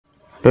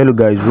Hello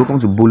guys, welcome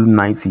to Bolu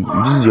 90.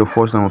 If this is your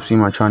first time of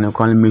seeing my channel,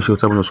 kindly make sure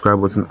to tap on the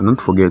subscribe button and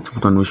don't forget to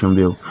put on the notification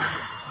bell.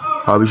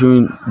 I'll be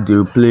showing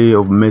the replay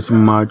of Messi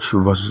match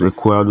versus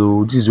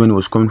Ecuador. This is when he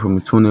was coming from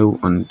the tunnel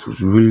and it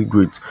was really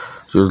great.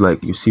 So it was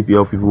like you see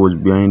people was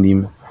behind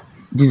him.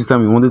 This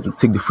time he wanted to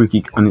take the free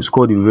kick and he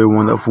scored a very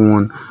wonderful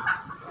one.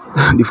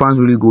 The fans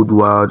really go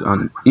wild,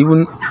 and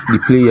even the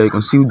player, you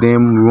can see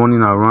them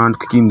running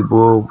around, kicking the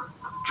ball,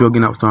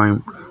 jogging after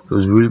him. It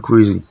was really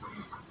crazy.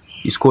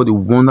 He scored a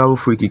wonderful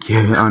free kick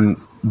here, and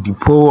the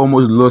poor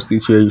almost lost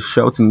it here. He's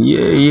shouting,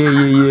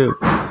 yeah.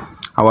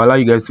 I will allow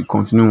you guys to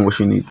continue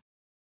watching it.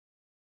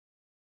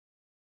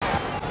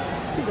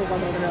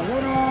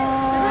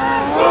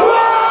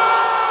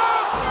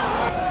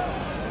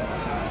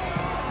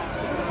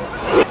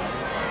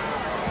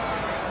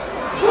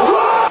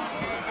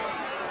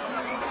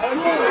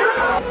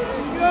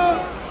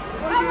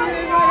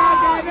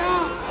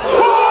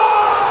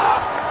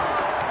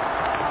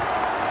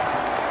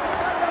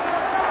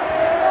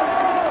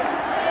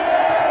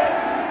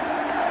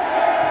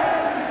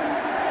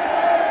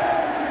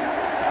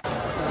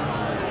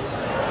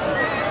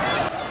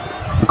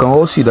 You can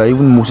all see that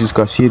even Moses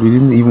Casier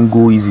didn't even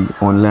go easy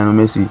on Lionel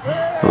Messi.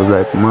 It was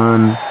like,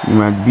 man, you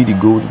might be the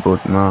GOAT,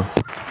 but nah,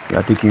 you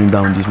are taking him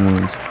down this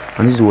moment.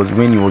 And this was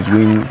when he was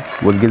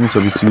getting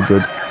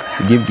substituted.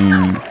 He gave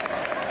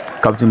the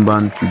captain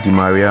band to Di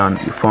Maria, and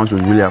the fans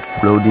was really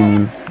applauding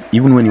him.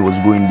 Even when he was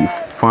going, the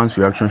fans'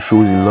 reaction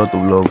shows a lot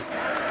of love.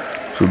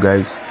 So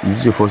guys, if this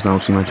is your first time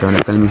seeing my channel,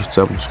 kindly make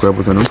sure to subscribe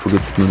button and don't forget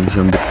to click on the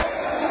notification bell.